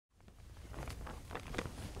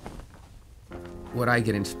What I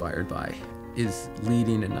get inspired by is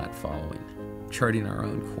leading and not following, charting our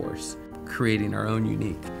own course, creating our own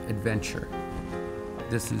unique adventure.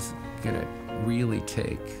 This is going to really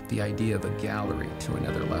take the idea of a gallery to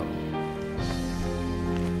another level.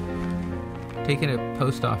 Taking a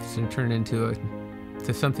post office and turning it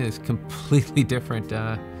into something that's completely different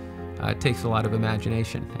takes a lot of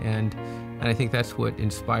imagination, and I think that's what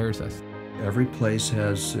inspires us. Every place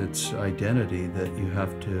has its identity that you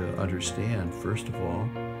have to understand. First of all,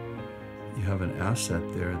 you have an asset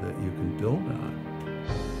there that you can build on.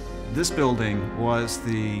 This building was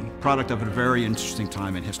the product of a very interesting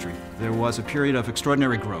time in history. There was a period of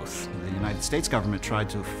extraordinary growth. The United States government tried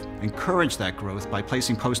to encourage that growth by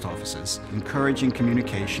placing post offices, encouraging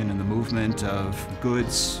communication and the movement of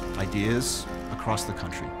goods, ideas across the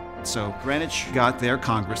country. So Greenwich got their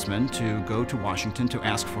congressman to go to Washington to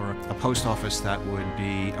ask for a post office that would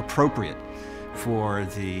be appropriate for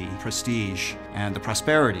the prestige and the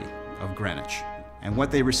prosperity of Greenwich. And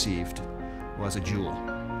what they received was a jewel.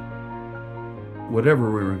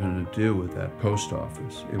 Whatever we were going to do with that post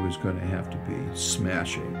office, it was going to have to be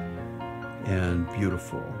smashing and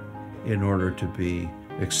beautiful in order to be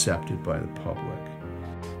accepted by the public.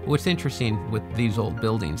 What's interesting with these old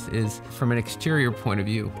buildings is, from an exterior point of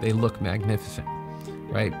view, they look magnificent,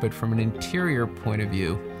 right? But from an interior point of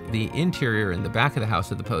view, the interior in the back of the house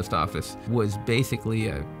of the post office was basically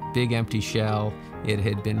a big empty shell. It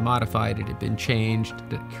had been modified, it had been changed,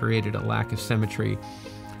 it created a lack of symmetry.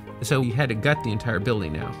 So we had to gut the entire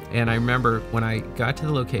building now. And I remember when I got to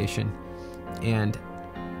the location and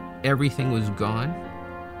everything was gone,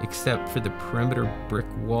 except for the perimeter brick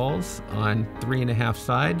walls on 3.5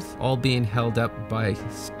 sides, all being held up by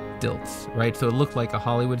stilts, right? So it looked like a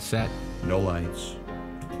Hollywood set. No lights,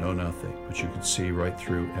 no nothing, but you could see right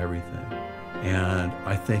through everything. And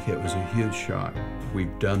I think it was a huge shock.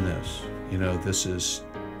 We've done this. You know, this is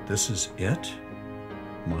it?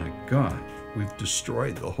 My God, we've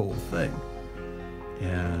destroyed the whole thing.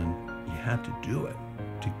 And you had to do it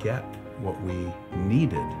to get what we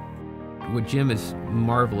needed. What Jim is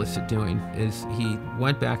marvelous at doing is he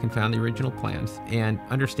went back and found the original plans and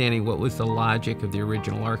understanding what was the logic of the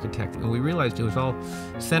original architect. And we realized it was all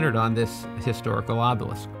centered on this historical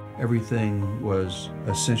obelisk. Everything was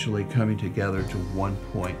essentially coming together to one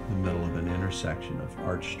point in the middle of an intersection of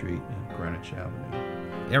Arch Street and Greenwich Avenue.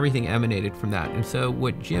 Everything emanated from that. And so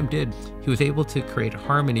what Jim did, he was able to create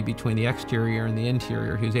harmony between the exterior and the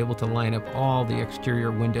interior. He was able to line up all the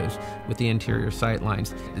exterior windows with the interior sight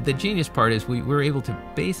lines. The genius part is we were able to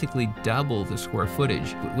basically double the square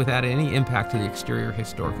footage without any impact to the exterior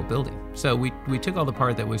historical building. So we took all the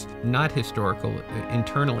part that was not historical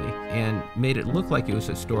internally and made it look like it was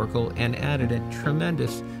historical, and added a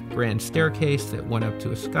tremendous grand staircase that went up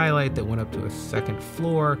to a skylight, that went up to a second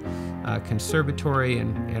floor, conservatory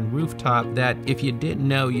and rooftop, that if you didn't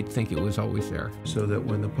know, you'd think it was always there. So that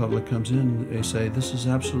when the public comes in, they say, this is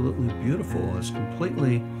absolutely beautiful. It's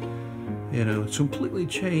completely, you know, it's completely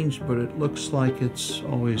changed, but it looks like it's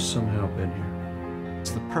always somehow been here.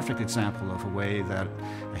 It's the perfect example of a way that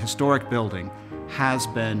a historic building has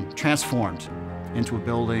been transformed into a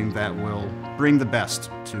building that will bring the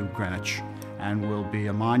best to Greenwich and will be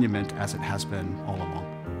a monument as it has been all along.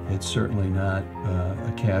 It's certainly not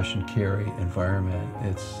a cash and carry environment.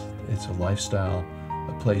 It's a lifestyle,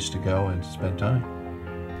 a place to go and spend time.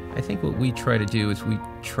 I think what we try to do is we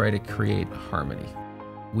try to create harmony.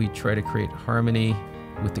 We try to create harmony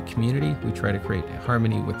with the community. We try to create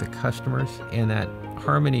harmony with the customers, and that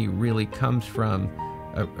harmony really comes from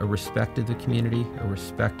a respect of the community, a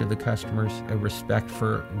respect of the customers, a respect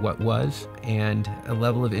for what was, and a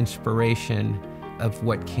level of inspiration of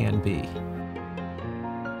what can be.